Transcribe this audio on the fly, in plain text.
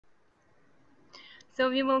So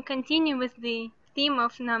we will continue with the theme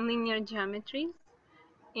of nonlinear geometries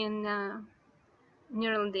in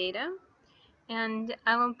neural data, and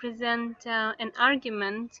I will present an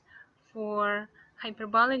argument for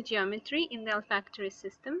hyperbolic geometry in the olfactory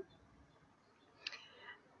system.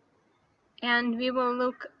 And we will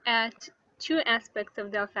look at two aspects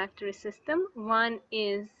of the olfactory system. One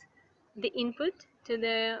is the input to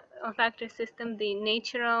the olfactory system, the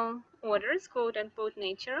natural orders, quote unquote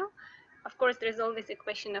natural. Of course, there's always a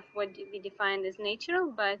question of what we define as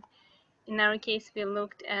natural, but in our case, we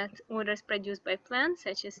looked at orders produced by plants,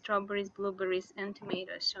 such as strawberries, blueberries, and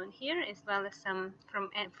tomatoes, shown here, as well as some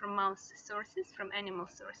from mouse sources, from animal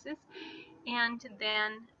sources, and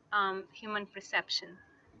then human perception.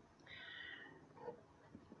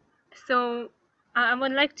 So I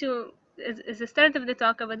would like to, as the start of the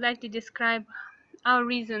talk, I would like to describe our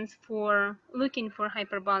reasons for looking for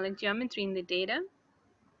hyperbolic geometry in the data.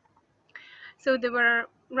 So there were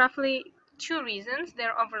roughly two reasons,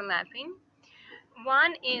 they're overlapping.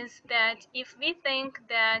 One is that if we think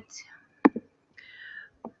that,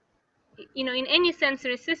 in any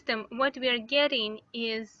sensory system, what we are getting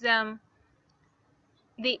is the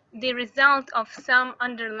result of some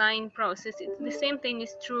underlying process. The same thing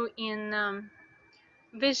is true in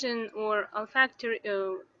vision or olfactory,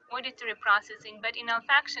 auditory processing, but in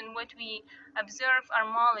olfaction, what we observe are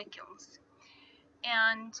molecules.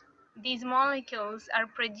 And these molecules are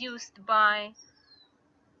produced by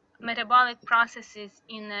metabolic processes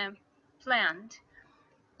in a plant.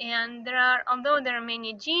 And although there are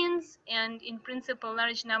many genes and in principle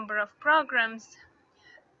large number of programs,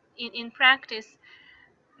 in practice,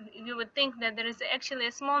 you would think that there is actually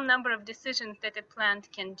a small number of decisions that a plant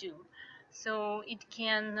can do. So it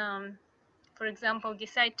can, for example,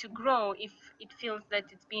 decide to grow if it feels that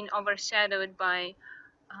it's being overshadowed by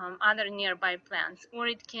other nearby plants, or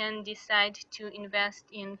it can decide to invest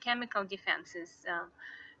in chemical defenses.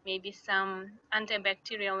 Maybe some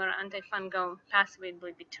antibacterial or antifungal pathway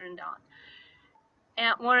will be turned on.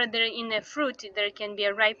 Or there in a fruit, there can be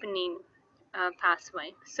a ripening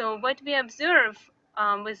pathway. So what we observe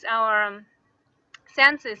with our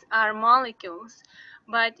senses are molecules,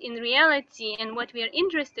 but in reality, and what we are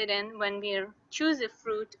interested in when we choose a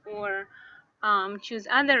fruit or choose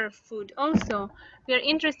other food also, we are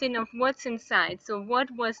interested in what's inside. So what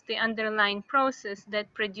was the underlying process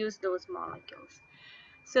that produced those molecules?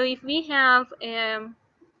 So if we have in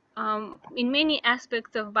many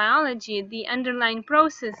aspects of biology, the underlying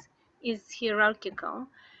process is hierarchical.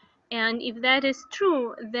 And if that is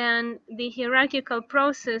true, then the hierarchical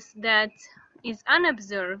process that is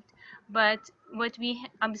unobserved, but what we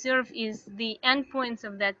observe is the endpoints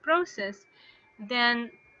of that process,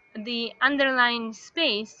 then the underlying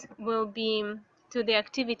space will be, to the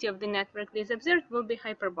activity of the network that is observed, will be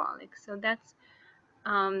hyperbolic. So that's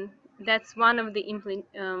one of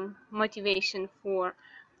the motivation for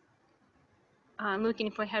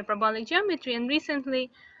looking for hyperbolic geometry. And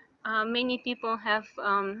recently, many people have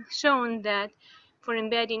shown that for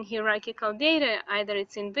embedding hierarchical data, either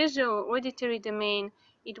it's in visual or auditory domain,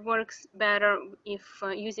 it works better if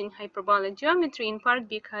using hyperbolic geometry, in part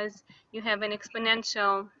because you have an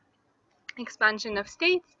exponential expansion of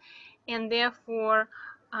states, and therefore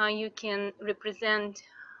you can represent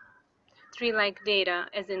tree-like data,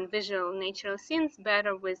 as in visual natural scenes,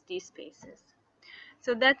 better with these spaces.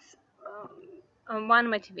 So that's one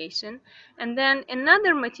motivation. And then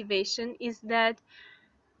another motivation is that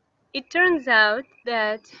it turns out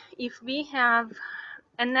that if we have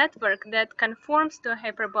a network that conforms to a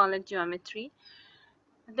hyperbolic geometry,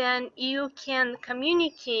 then you can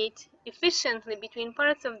communicate efficiently between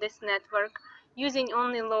parts of this network using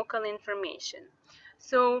only local information.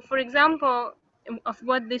 So, for example, of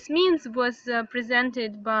what this means was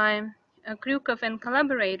presented by Krukov and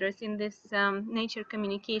collaborators in this Nature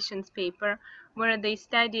Communications paper, where they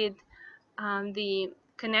studied the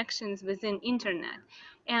connections within internet.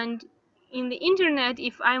 And in the internet,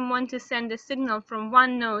 if I want to send a signal from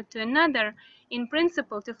one node to another, in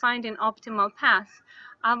principle, to find an optimal path,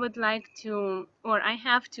 I would like to, or I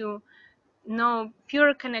have to know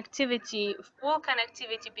pure connectivity, full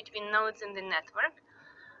connectivity between nodes in the network.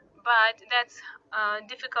 But that's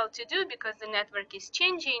difficult to do because the network is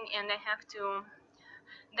changing and I have to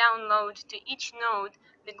download to each node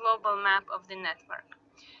the global map of the network.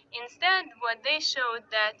 Instead, what they showed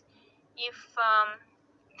that if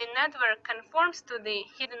the network conforms to the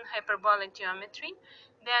hidden hyperbolic geometry,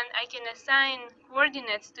 then I can assign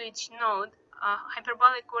coordinates to each node,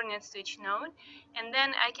 hyperbolic coordinates to each node, and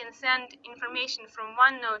then I can send information from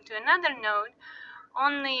one node to another node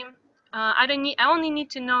only I only need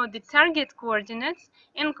to know the target coordinates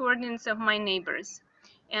and coordinates of my neighbors,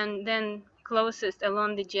 and then closest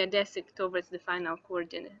along the geodesic towards the final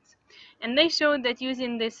coordinates. And they showed that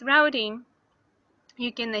using this routing,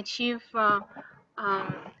 you can achieve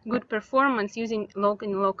good performance using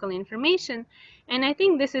local information. And I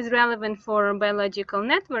think this is relevant for biological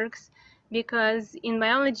networks because in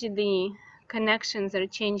biology the connections are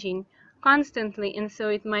changing constantly, and so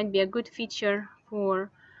it might be a good feature for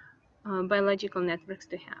biological networks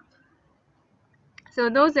to have. So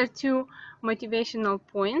those are two motivational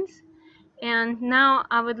points. And now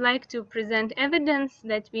I would like to present evidence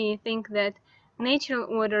that we think that natural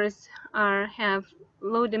orders have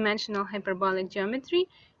low-dimensional hyperbolic geometry,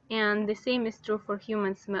 and the same is true for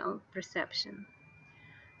human smell perception.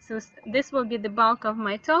 So this will be the bulk of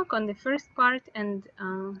my talk on the first part, and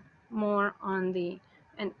more on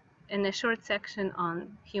in a short section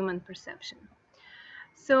on human perception.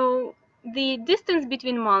 So the distance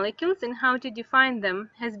between molecules and how to define them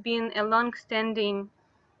has been a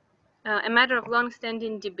matter of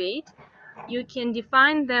long-standing debate. You can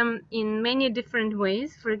define them in many different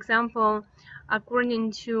ways. For example,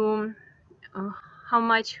 according to uh, how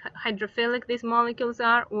much hydrophilic these molecules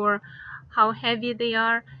are, or how heavy they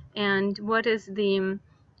are, and what is the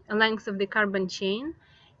length of the carbon chain.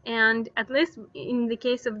 And at least in the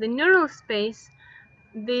case of the neural space,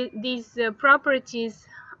 these properties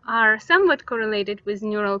are somewhat correlated with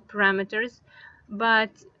neural parameters, but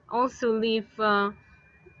also leave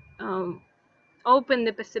um, open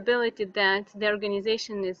the possibility that the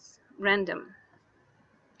organization is random.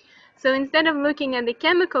 So instead of looking at the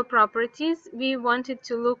chemical properties, we wanted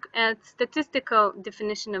to look at statistical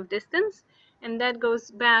definition of distance, and that goes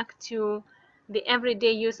back to the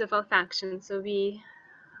everyday use of olfaction. So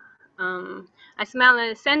I smell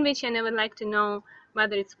a sandwich and I would like to know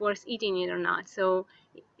whether it's worth eating it or not. So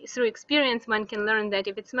through experience, one can learn that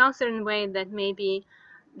if it smells a certain way, that maybe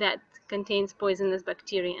that contains poisonous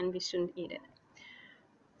bacteria and we shouldn't eat it.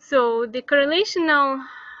 So the correlational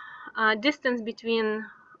distance between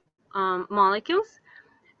molecules,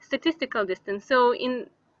 statistical distance. So in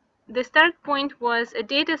the start point was a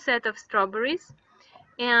data set of strawberries,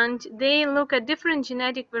 and they look at different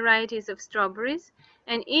genetic varieties of strawberries,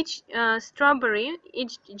 and each strawberry,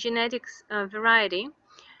 each genetic variety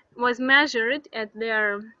was measured at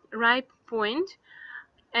their ripe point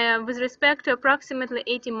with respect to approximately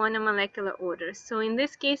 80 monomolecular orders. So in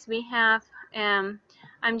this case, we have,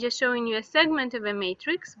 I'm just showing you a segment of a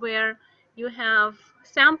matrix where you have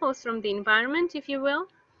samples from the environment, if you will.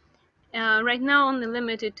 Right now only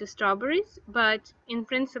limited to strawberries, but in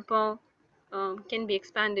principle can be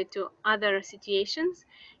expanded to other situations.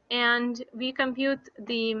 And we compute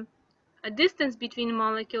the distance between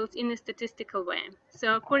molecules in a statistical way.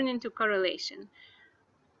 So according to correlation.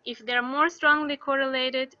 If they're more strongly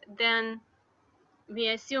correlated, then we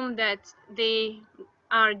assume that they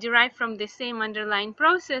are derived from the same underlying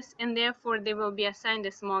process, and therefore they will be assigned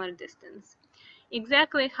a smaller distance.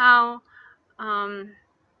 Exactly how the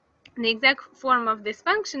exact form of this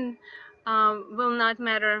function will not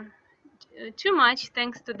matter too much,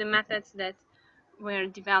 thanks to the methods that were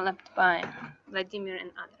developed by Vladimir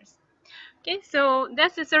and others. Okay, so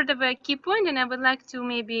that's a sort of a key point, and I would like to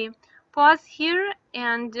maybe pause here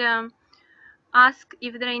and ask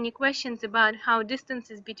if there are any questions about how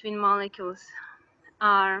distances between molecules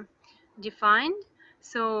are defined.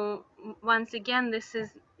 So once again, this is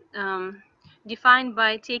defined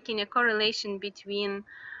by taking a correlation between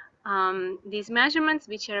these measurements,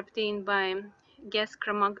 which are obtained by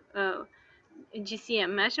GCM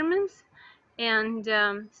measurements. And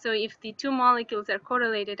so if the two molecules are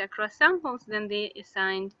correlated across samples, then they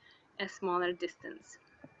assigned a smaller distance.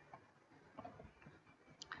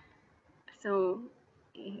 So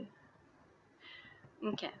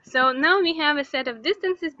okay, so now we have a set of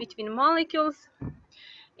distances between molecules,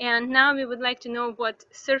 and now we would like to know what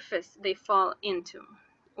surface they fall into,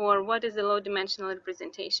 or what is the low-dimensional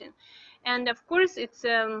representation. And of course, it's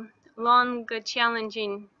a long,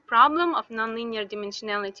 challenging problem of nonlinear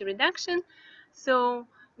dimensionality reduction, so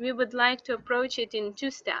we would like to approach it in two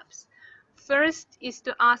steps. First is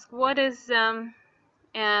to ask what is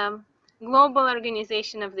global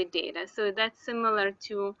organization of the data. So that's similar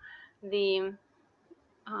to the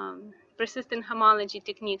persistent homology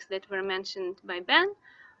techniques that were mentioned by Ben,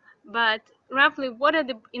 but roughly what are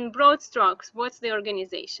in broad strokes, what's the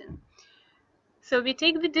organization? So we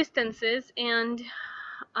take the distances, and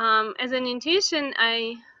as an intuition,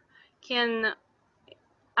 I can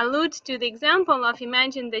allude to the example of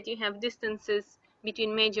imagine that you have distances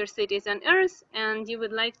between major cities on Earth, and you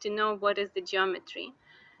would like to know what is the geometry.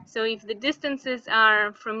 So if the distances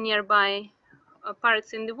are from nearby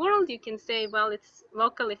parts in the world, you can say, well, it's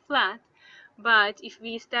locally flat. But if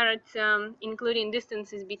we start including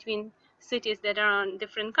distances between cities that are on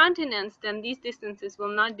different continents, then these distances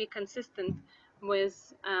will not be consistent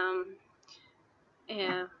with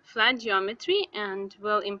a flat geometry and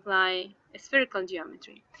will imply a spherical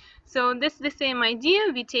geometry. So this is the same idea.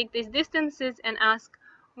 We take these distances and ask,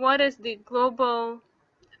 what is the global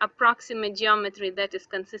approximate geometry that is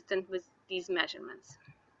consistent with these measurements?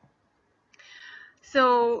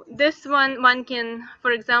 So this one can,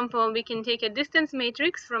 for example, we can take a distance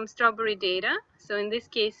matrix from strawberry data. So in this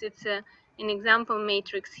case, it's an example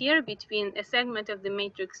matrix here between a segment of the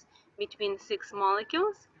matrix between 6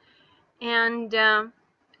 molecules, and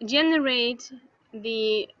generate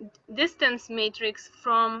the distance matrix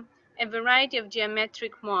from a variety of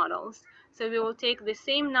geometric models. So we will take the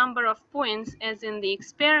same number of points as in the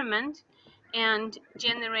experiment and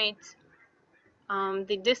generate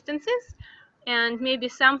the distances, and maybe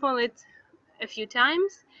sample it a few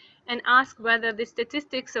times and ask whether the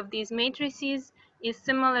statistics of these matrices is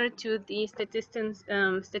similar to the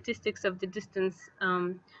statistics of the distance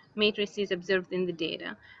matrices observed in the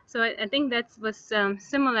data. So I think that was a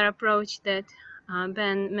similar approach that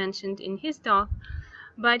Ben mentioned in his talk.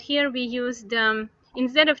 But here we used,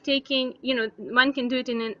 instead of taking, one can do it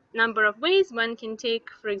in a number of ways. One can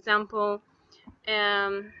take, for example,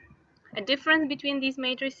 a difference between these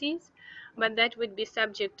matrices, but that would be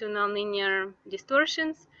subject to nonlinear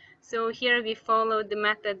distortions. So here we followed the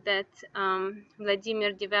method that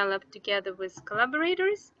Vladimir developed together with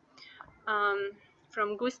collaborators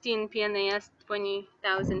from Gustin PNAS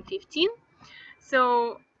 2015.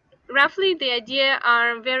 So roughly the idea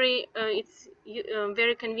are it's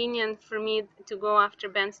very convenient for me to go after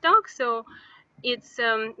Ben's talk. So it's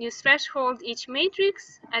you threshold each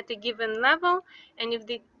matrix at a given level, and if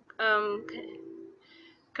the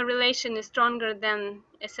correlation is stronger than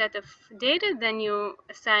a set of data, then you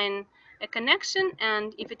assign a connection,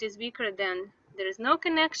 and if it is weaker, then there is no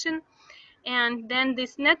connection. And then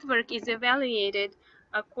this network is evaluated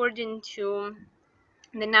according to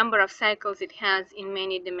the number of cycles it has in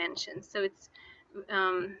many dimensions. So it's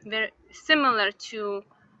very similar to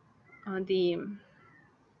the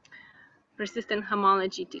persistent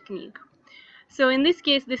homology technique. So in this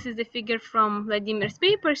case, this is a figure from Vladimir's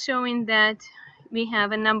paper showing that we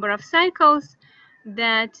have a number of cycles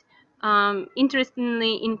that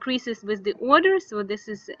interestingly increases with the order. So this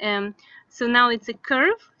is so now it's a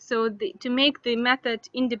curve. So to make the method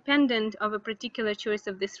independent of a particular choice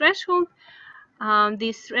of the threshold,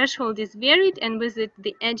 this threshold is varied, and with it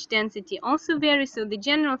the edge density also varies. So the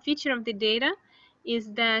general feature of the data is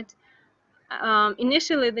that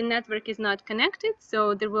initially the network is not connected,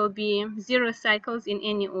 so there will be 0 cycles in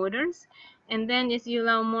any orders, and then as you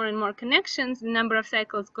allow more and more connections, the number of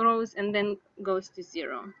cycles grows and then goes to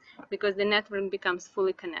 0 because the network becomes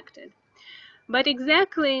fully connected. But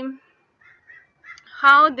exactly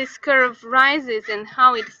how this curve rises and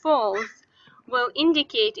how it falls will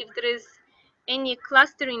indicate if there is any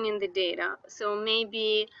clustering in the data. So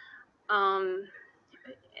maybe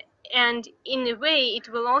and in a way it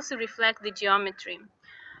will also reflect the geometry.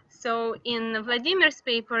 So in Vladimir's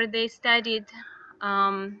paper, they studied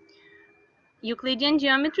Euclidean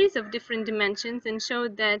geometries of different dimensions and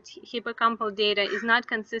showed that hippocampal data is not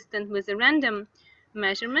consistent with the random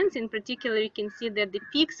measurements. In particular, you can see that the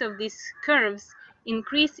peaks of these curves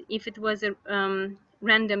increase if it was a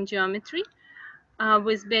random geometry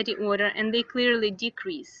with Betty order, and they clearly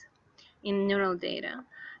decrease in neural data.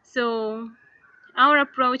 So our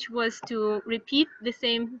approach was to repeat the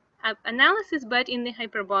same analysis, but in the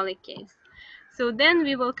hyperbolic case. So then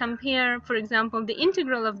we will compare, for example, the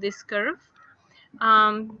integral of this curve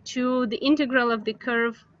to the integral of the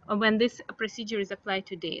curve when this procedure is applied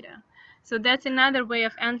to data. So that's another way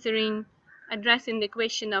of addressing the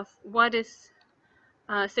question of what is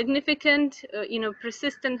significant,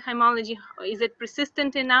 persistent homology. Is it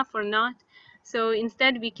persistent enough or not? So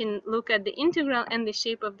instead, we can look at the integral and the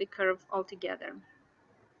shape of the curve altogether.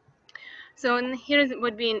 So here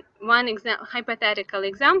would be one hypothetical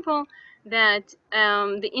example that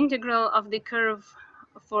the integral of the curve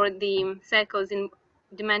for the cycles in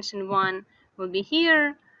dimension 1 will be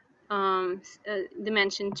here,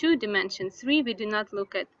 dimension 2, dimension 3. We do not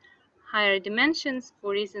look at higher dimensions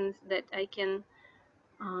for reasons that I can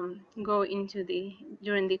go into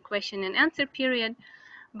during the question and answer period.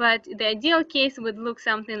 But the ideal case would look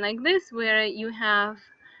something like this, where you have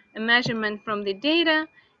a measurement from the data,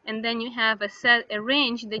 and then you have a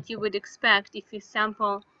range that you would expect if you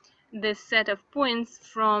sample this set of points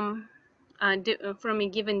from a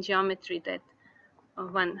given geometry that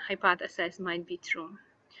one hypothesis might be true.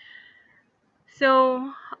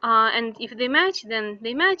 So, and if they match, then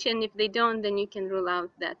they match, and if they don't, then you can rule out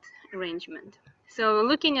that arrangement. So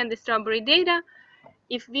looking at the strawberry data,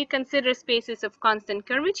 if we consider spaces of constant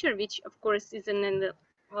curvature, which of course is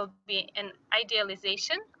will be an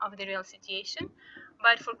idealization of the real situation,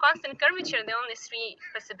 but for constant curvature, there are only three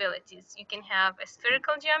possibilities. You can have a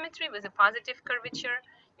spherical geometry with a positive curvature,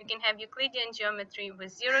 you can have Euclidean geometry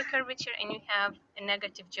with zero curvature, and you have a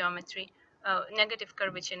negative geometry, negative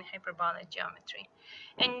curvature in hyperbolic geometry.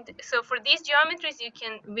 And so for these geometries, you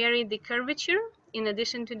can vary the curvature in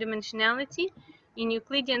addition to dimensionality. In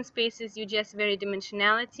Euclidean spaces, you just vary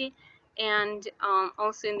dimensionality, and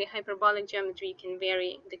also in the hyperbolic geometry, you can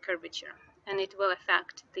vary the curvature, and it will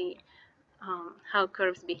affect the how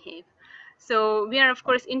curves behave. So we are, of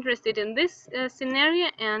course, interested in this scenario,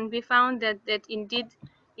 and we found that indeed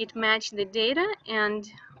it matched the data,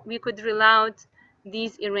 and we could rule out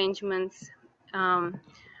these arrangements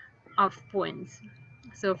of points.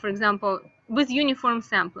 So, for example, with uniform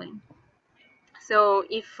sampling. So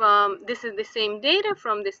if this is the same data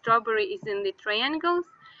from the strawberry is in the triangles,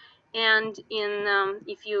 and in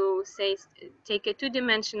if you say take a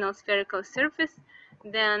two-dimensional spherical surface,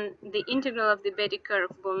 then the integral of the Betti curve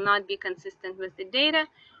will not be consistent with the data,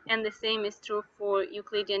 and the same is true for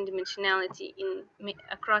Euclidean dimensionality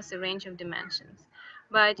across a range of dimensions.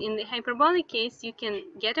 But in the hyperbolic case, you can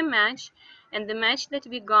get a match, and the match that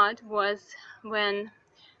we got was when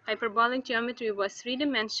hyperbolic geometry was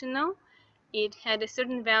three-dimensional. It had a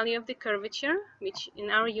certain value of the curvature, which in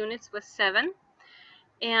our units was 7,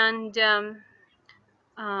 and then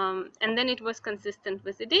it was consistent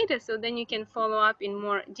with the data. So then you can follow up in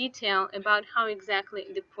more detail about how exactly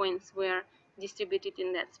the points were distributed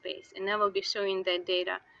in that space. And I will be showing that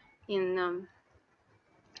data in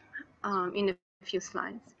a few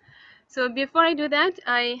slides. So before I do that,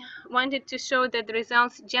 I wanted to show that the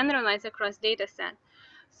results generalize across data set.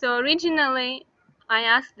 So originally, I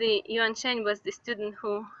asked Yuan Chen, was the student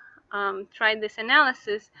who tried this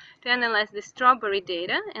analysis, to analyze the strawberry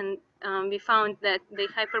data, and we found that the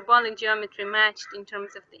hyperbolic geometry matched in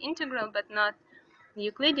terms of the integral, but not the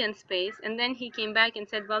Euclidean space. And then he came back and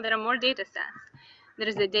said, well, there are more data sets. There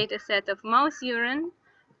is a data set of mouse urine,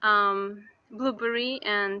 blueberry,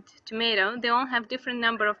 and tomato. They all have different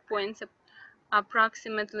number of points,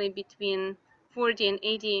 approximately between 40 and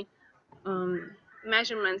 80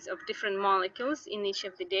 measurements of different molecules in each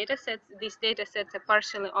of the data sets. These data sets are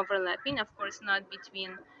partially overlapping, of course, not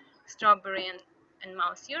between strawberry and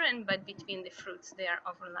mouse urine, but between the fruits they are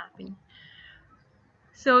overlapping.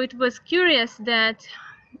 So it was curious that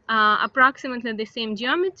approximately the same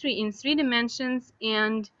geometry in 3 dimensions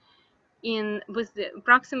and with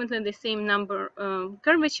approximately the same number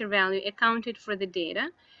curvature value accounted for the data,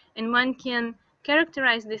 and one can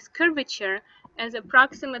characterize this curvature as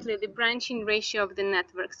approximately the branching ratio of the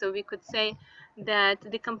network. So we could say that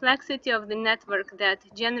the complexity of the network that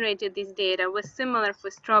generated this data was similar for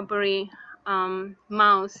strawberry,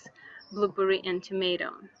 mouse, blueberry, and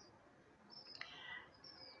tomato.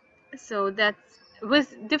 So that's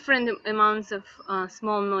with different amounts of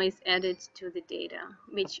small noise added to the data,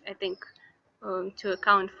 which I think to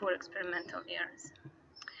account for experimental errors.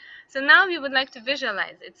 So now we would like to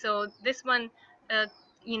visualize it. So this one,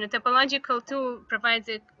 topological tool provides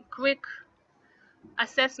a quick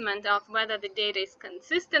assessment of whether the data is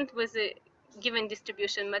consistent with a given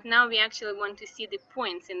distribution, but now we actually want to see the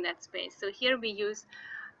points in that space. So here we use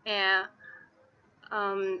a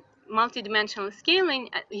multidimensional scaling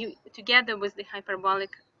together with the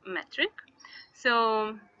hyperbolic metric.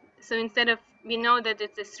 So instead of, we know that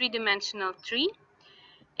it's a three-dimensional tree,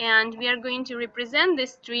 and we are going to represent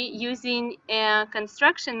this tree using a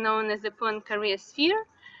construction known as the Poincare sphere.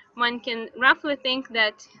 One can roughly think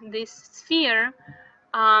that this sphere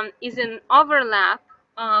is an overlap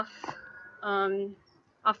of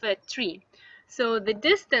a tree. So the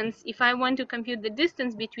distance, if I want to compute the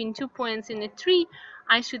distance between 2 points in a tree,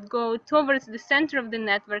 I should go towards the center of the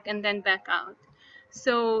network and then back out.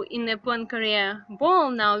 So in a Poincare ball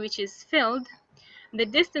now, which is filled, the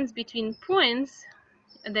distance between points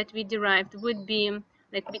that we derived would be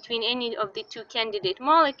like between any of the two candidate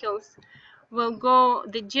molecules will go,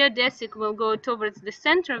 the geodesic will go towards the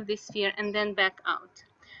center of the sphere and then back out.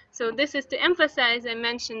 So this is to emphasize, I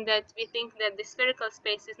mentioned that we think that the spherical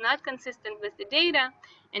space is not consistent with the data,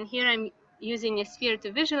 and here I'm using a sphere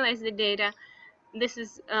to visualize the data. This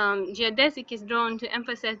is geodesic is drawn to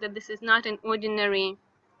emphasize that this is not an ordinary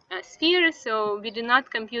sphere, so we do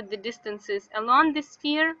not compute the distances along the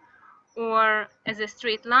sphere or as a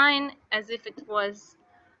straight line as if it was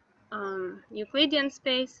Euclidean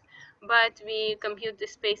space, but we compute the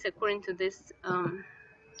space according to this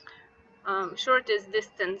shortest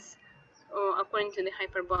distance, or according to the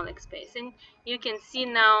hyperbolic space. And you can see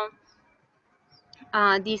now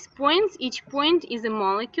these points. Each point is a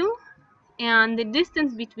molecule, and the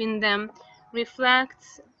distance between them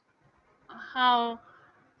reflects how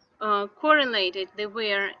correlated they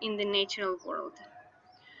were in the natural world.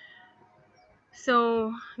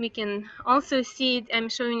 So we can also see it, I'm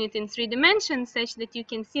showing it in 3 dimensions, such that you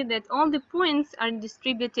can see that all the points are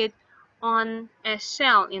distributed on a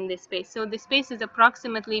shell in this space. So the space is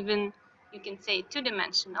approximately, even you can say,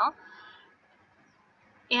 2-dimensional.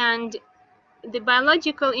 And the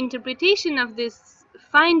biological interpretation of this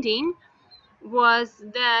finding was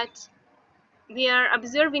that we are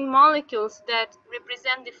observing molecules that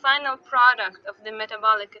represent the final product of the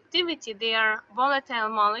metabolic activity. They are volatile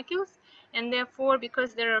molecules, and therefore,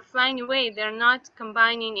 because they're flying away, they're not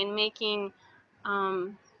combining and making,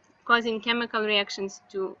 causing chemical reactions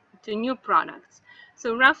to new products.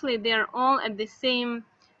 So roughly, they're all at the same,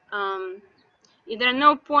 there are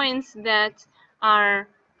no points that are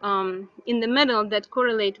in the middle that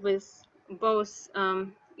correlate with both,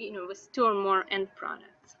 with 2 or more end products.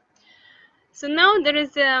 So now there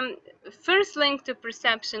is a first link to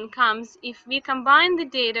perception comes if we combine the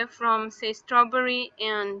data from, say, strawberry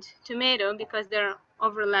and tomato, because they're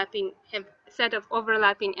overlapping, have a set of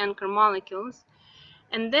overlapping anchor molecules.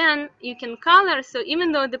 And then you can color, so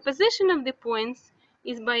even though the position of the points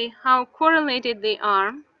is by how correlated they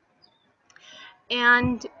are,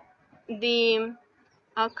 and the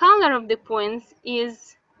color of the points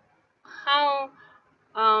is how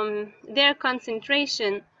their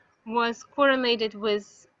concentration was correlated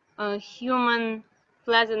with a human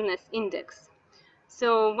pleasantness index.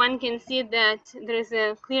 So one can see that there is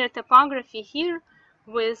a clear topography here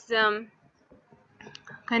with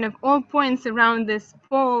kind of all points around this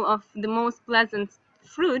pole of the most pleasant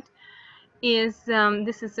fruit is,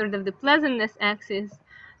 this is sort of the pleasantness axis.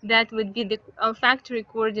 That would be the olfactory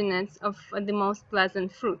coordinates of the most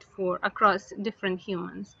pleasant fruit for across different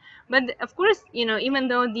humans. But of course, even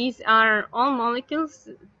though these are all molecules,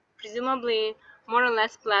 presumably more or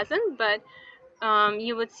less pleasant, but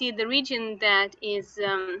you would see the region that is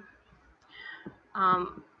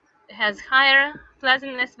um, has higher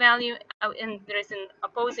pleasantness value, and there is an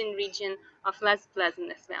opposing region of less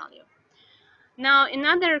pleasantness value. Now,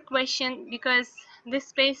 another question, because this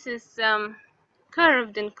space is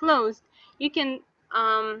curved and closed, you can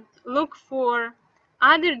look for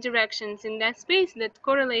other directions in that space that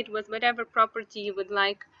correlate with whatever property you would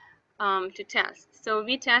like to test. So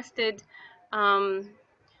we tested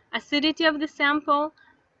acidity of the sample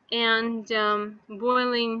and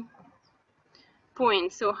boiling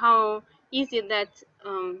point, so how easy that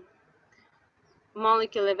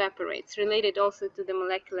molecule evaporates, related also to the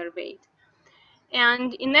molecular weight.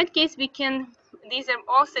 And in that case, these are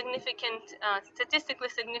all significant, statistically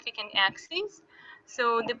significant axes.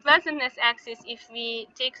 So the pleasantness axis, if we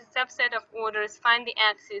take a subset of orders, find the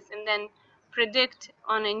axis, and then predict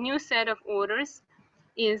on a new set of orders,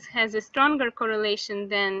 has a stronger correlation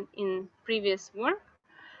than in previous work,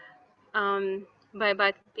 by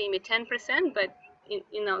about maybe 10%, but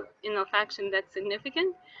in olfaction that's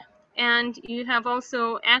significant. And you have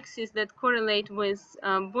also axes that correlate with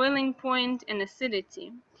boiling point and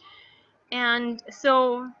acidity. And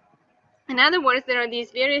so, in other words, there are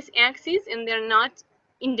these various axes, and they're not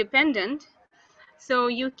independent. So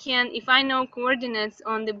you can, if I know coordinates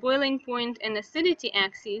on the boiling point and acidity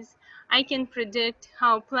axes, I can predict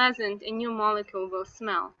how pleasant a new molecule will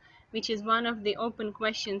smell, which is one of the open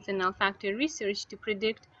questions in olfactory research, to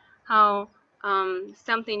predict how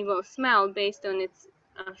something will smell based on its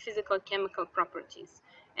physical chemical properties.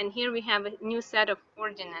 And here we have a new set of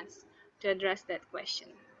coordinates to address that question.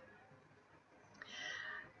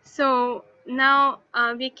 So now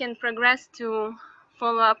we can progress to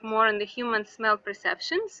follow up more on the human smell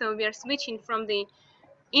perception. So we are switching from the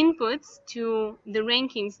inputs to the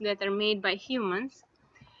rankings that are made by humans.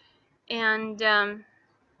 And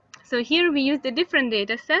so here we use a different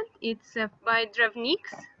data set. It's by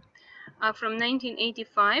Dravniks from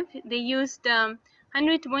 1985. They used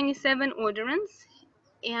 127 odorants.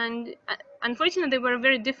 And unfortunately, they were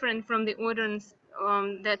very different from the odorants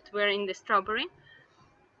that were in the strawberry.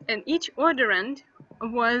 And each odorant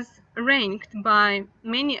was ranked by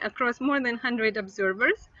across more than 100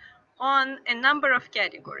 observers on a number of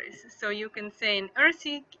categories. So you can say an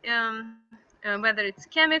earthy, whether it's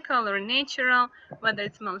chemical or natural, whether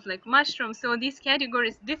it smells like mushroom. So these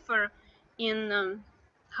categories differ in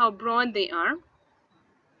how broad they are.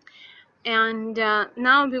 And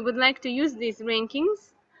now we would like to use these rankings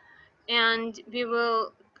and we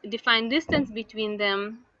will define distance between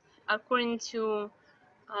them according to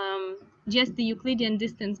just the Euclidean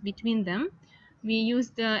distance between them. We use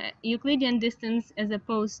the Euclidean distance as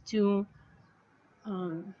opposed to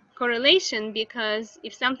correlation, because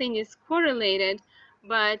if something is correlated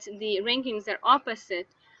but the rankings are opposite,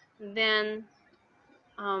 then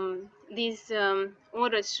these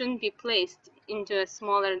orders shouldn't be placed into a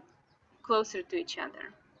smaller, closer to each other.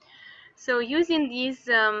 So using these,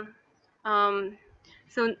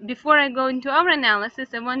 so before I go into our analysis,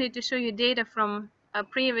 I wanted to show you data from a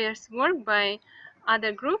previous work by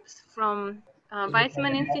other groups from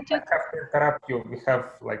Weizmann I Institute. have to interrupt you. We have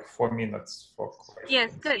like 4 minutes for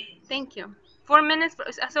Yes, questions. good. Thank you. 4 minutes.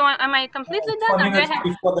 So am I completely done, 4 or do I minutes have?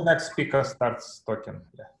 before the next speaker starts talking.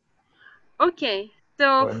 Yeah. Okay.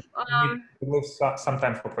 So So we need to leave some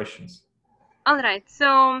time for questions. all right.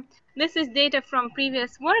 So this is data from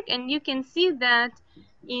previous work, and you can see that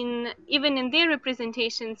even in their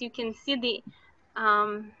representations, you can see the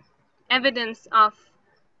evidence of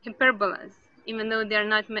hyperbolas, even though they're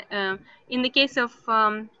not. In the case of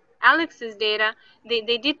Alex's data,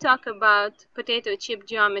 they did talk about potato chip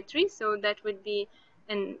geometry, so that would be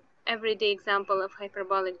an everyday example of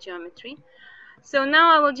hyperbolic geometry. So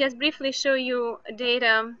now I will just briefly show you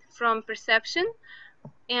data from perception,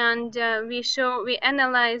 and we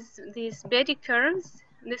analyze these Betty curves.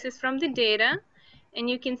 This is from the data, and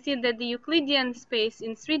you can see that the Euclidean space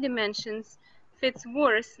in 3 dimensions fits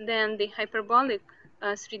worse than the hyperbolic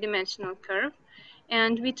 3-dimensional curve,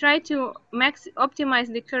 and we try to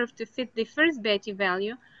optimize the curve to fit the first Betty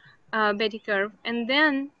value, Betty curve, and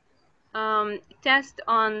then test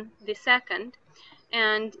on the second,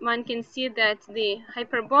 and one can see that the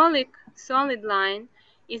hyperbolic solid line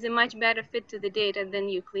is a much better fit to the data than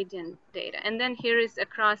Euclidean data. And then here is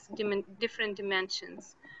across different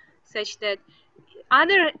dimensions, such that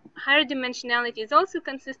other higher dimensionality is also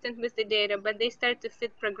consistent with the data, but they start to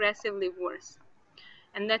fit progressively worse.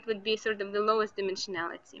 And that would be sort of the lowest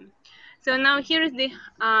dimensionality. So now here is the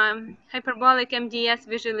hyperbolic MDS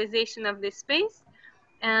visualization of this space.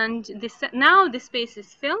 And now the space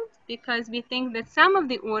is filled because we think that some of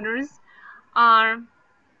the orders are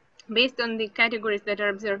based on the categories that are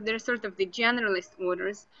observed. They're sort of the generalist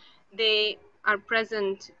orders. They are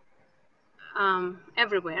present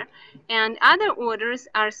everywhere. And other orders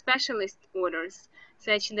are specialist orders,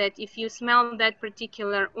 such that if you smell that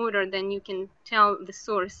particular odor, then you can tell the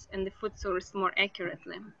source and the food source more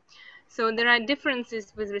accurately. So there are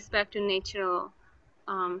differences with respect to natural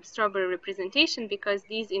strawberry representation, because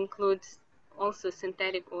these include also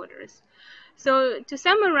synthetic orders. So to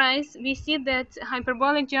summarize, we see that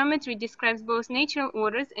hyperbolic geometry describes both natural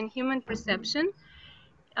orders and human perception.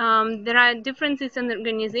 There are differences in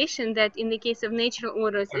organization, that in the case of natural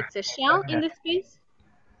orders, it's a shell in the space.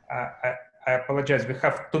 I apologize. We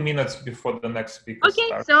have 2 minutes before the next speaker Okay,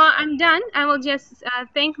 starts. so I'm done. I will just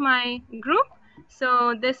thank my group.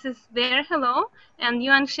 So this is their hello, and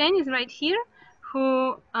Yuan Shen is right here,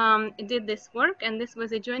 who did this work, and this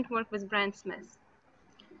was a joint work with Brian Smith.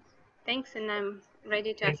 Thanks, and I'm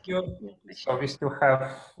ready to ask you questions. So we still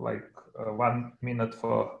have like 1 minute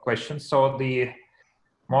for questions. So the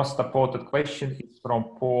most supported question is from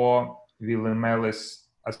Paul Willimelis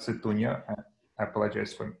Acetunia. I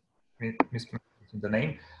apologize for mispronouncing the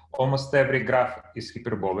name. Almost every graph is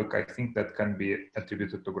hyperbolic. I think that can be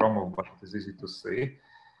attributed to Gromov, but it is easy to see.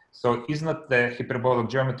 So is not the hyperbolic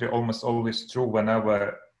geometry almost always true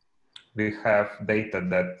whenever we have data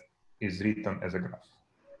that is written as a graph?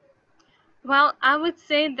 Well, I would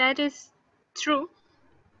say that is true.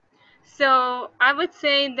 So I would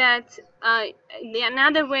say that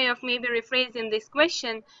another way of maybe rephrasing this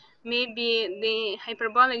question, maybe the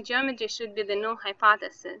hyperbolic geometry should be the null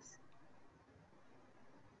hypothesis.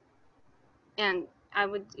 And I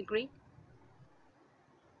would agree.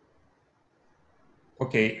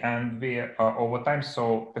 Okay, and we are over time,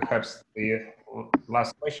 so perhaps the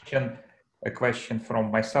last question, a question from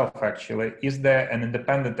myself actually. Is there an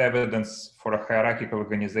independent evidence for a hierarchical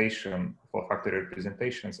organization for olfactory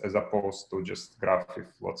representations as opposed to just graph with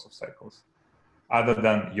lots of cycles? Other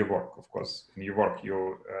than your work, of course. In your work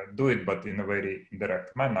you do it, but in a very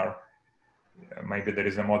indirect manner. Maybe there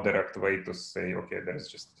is a more direct way to say, okay, there is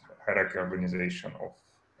just hierarchical organization of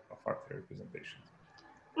olfactory representations.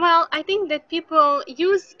 Well, I think that people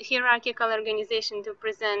use hierarchical organization to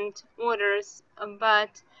present orders,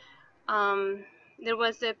 but there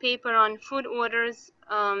was a paper on food orders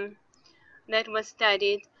that was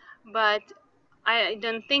studied, but I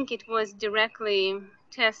don't think it was directly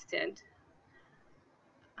tested.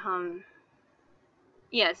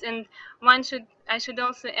 Yes, and I should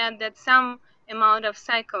also add that some amount of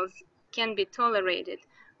cycles can be tolerated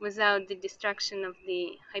without the destruction of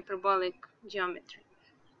the hyperbolic geometry.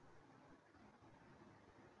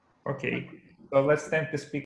 Okay, so let's thank the speaker.